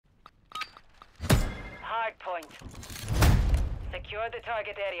hard point. Secure the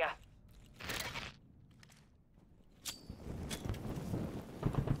target area.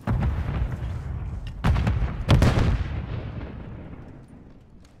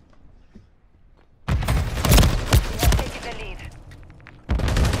 We have taken the lead.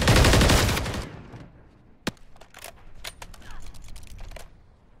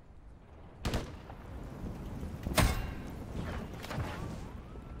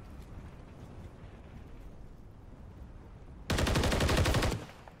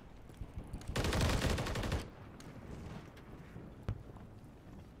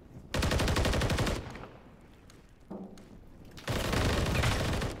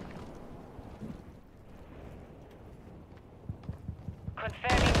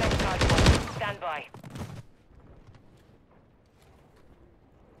 Confirming next hard point. Stand by.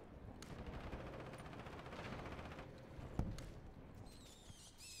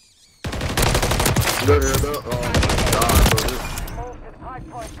 Good here, though. Oh my god, bro. Move to hard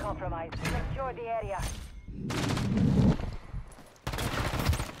point compromised. Secure the area.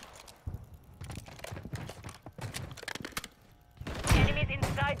 Enemies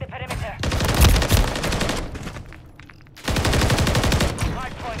inside the perimeter.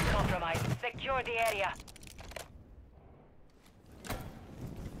 Hard point compromised. Secure the area.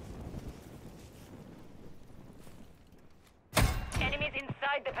 Enemies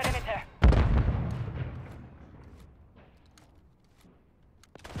inside the perimeter.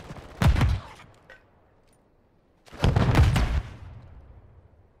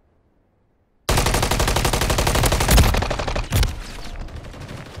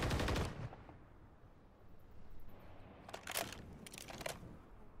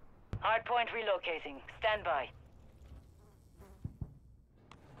 Hardpoint relocating. Stand by.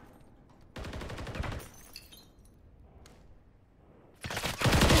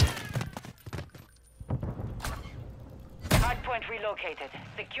 Hardpoint relocated.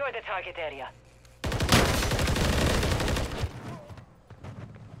 Secure the target area.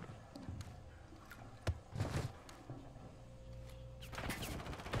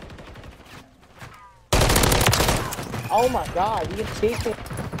 Oh my god, you can take it.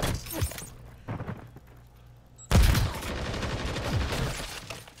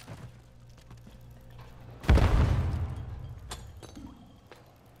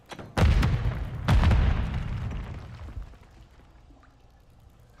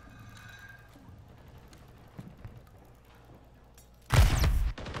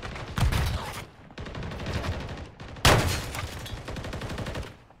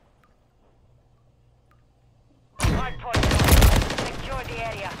 Hardpoint. Secure the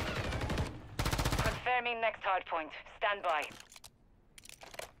area. Confirming next hardpoint. Stand by.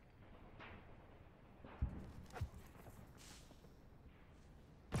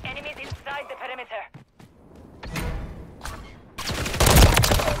 Enemies inside the perimeter.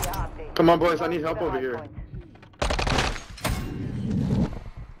 Area update. Come on, boys. I need help over here. Hardpoint.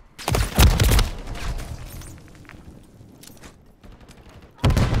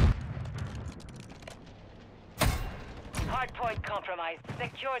 Hardpoint compromised.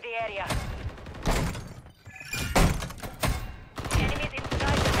 Secure the area. Enemies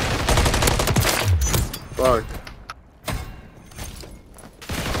inside the Fuck.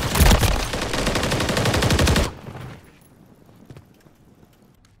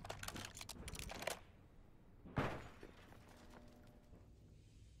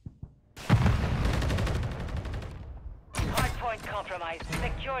 hardpoint compromised.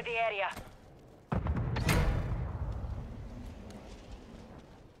 Secure the area.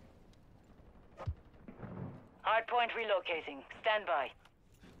 Hardpoint relocating. Stand by.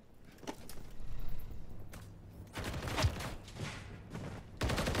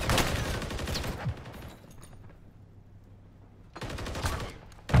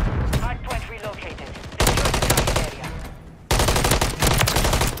 Hardpoint relocated. Secure the target area.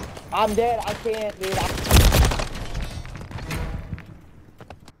 I'm dead. I can't, dude.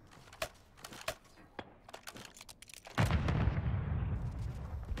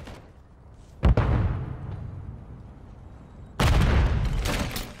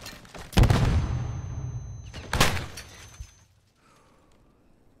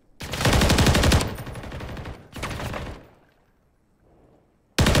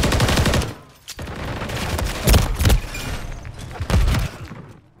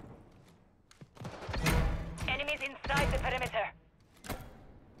 Enemies inside the perimeter.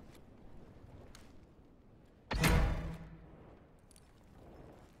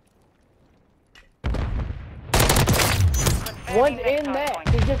 One's Confirming in next that. hardpoint.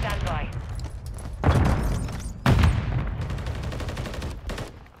 He just- Stand by.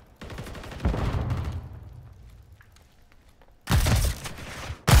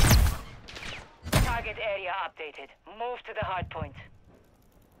 area updated. Move to the hard point.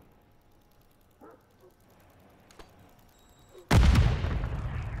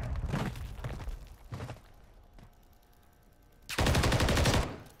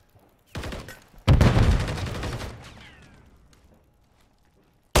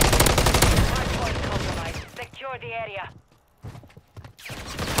 Hard point compromised. Secure the area.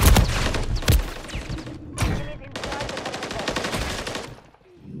 Enemies inside the perimeter.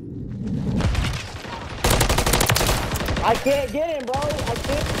 I can't get him, bro. I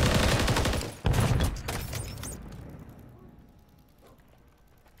can't.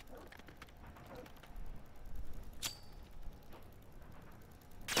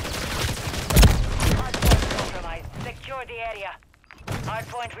 Hardpoint compromised. Secure the area.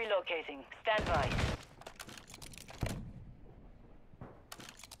 Hardpoint relocating. Stand by.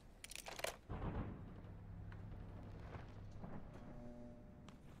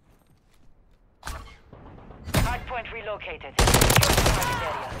 Hardpoint relocated. Secure the target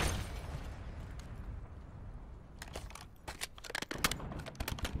area.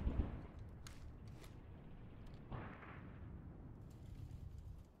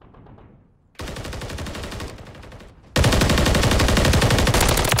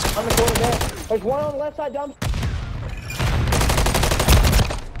 On the corner there. There's one on the left side dump.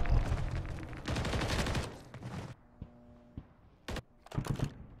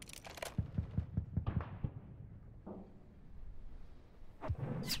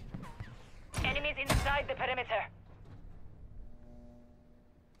 Enemies inside the perimeter.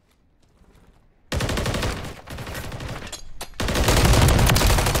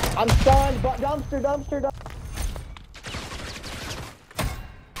 I'm stunned, but dumpster.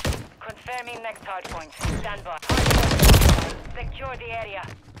 Confirming next hardpoint. Stand by. Hardpoint. Secure the area.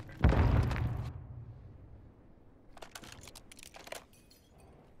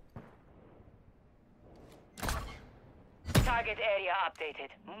 Target area updated.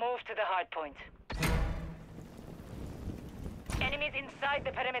 Move to the hardpoint. Enemies inside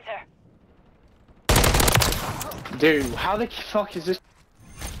the perimeter. Dude, how the fuck is this?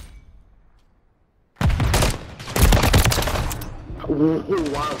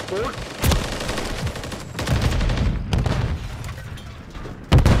 Wow, fuck.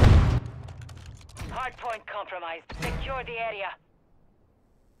 Hardpoint compromised. Secure the area.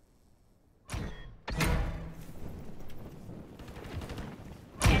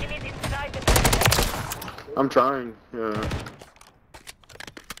 Enemies inside the perimeter. I'm trying. Yeah.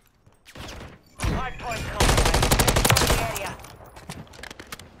 Hardpoint compromised. Secure the area.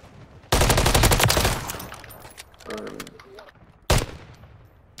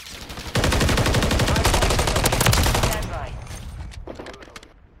 Stand by.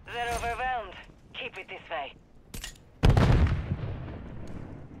 They're overwhelmed. Keep it this way.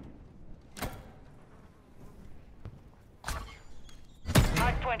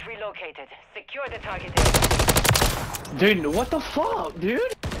 Hardpoint relocated. Secure the target area. Dude, what the fuck, dude?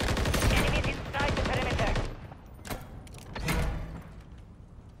 Enemies inside the perimeter.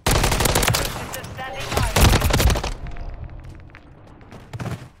 Systems standing by.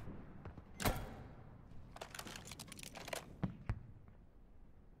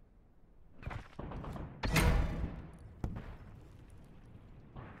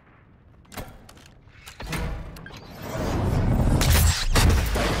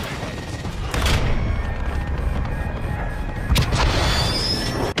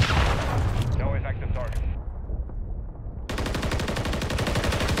 No effective target.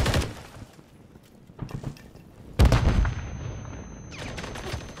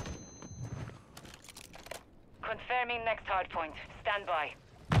 Confirming next hardpoint. Stand by.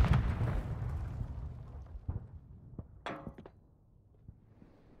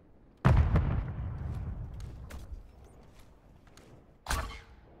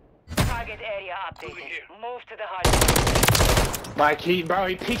 Target area updated. Move to the hardpoint. Like he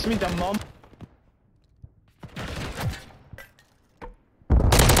picks me the mom.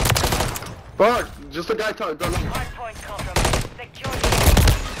 Fuck! Just a guy talk. Hardpoint compromised. Secure the area.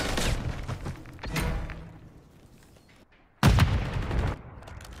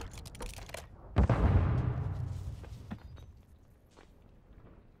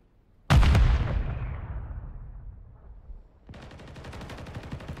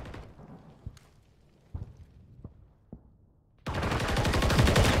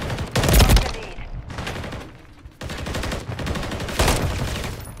 Lost the lead.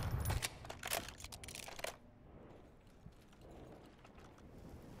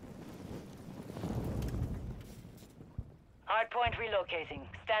 Hardpoint relocating.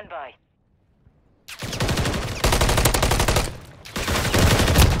 Stand by.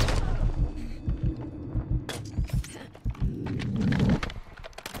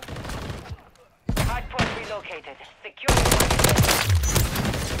 located. Secure the target.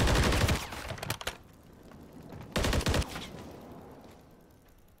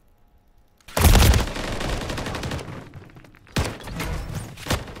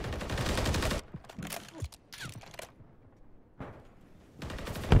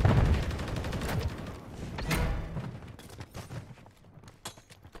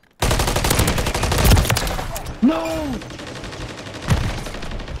 No!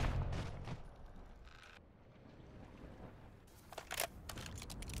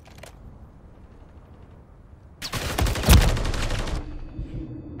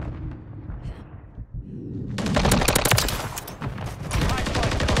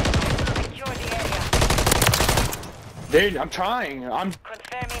 Secure the area. Dude, I'm trying. I'm.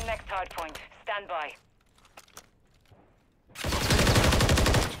 Confirming next hardpoint. Stand by.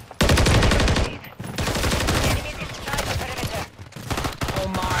 Enemies inside the perimeter. Oh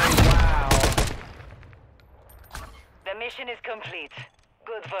my, wow. The mission is complete.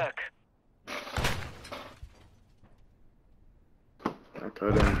 Good work. I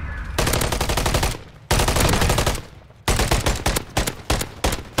couldn't.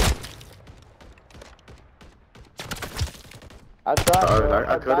 I tried, Sorry, bro.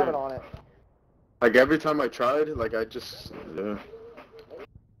 I I couldn't. on it. Like every time I tried, like I just, yeah.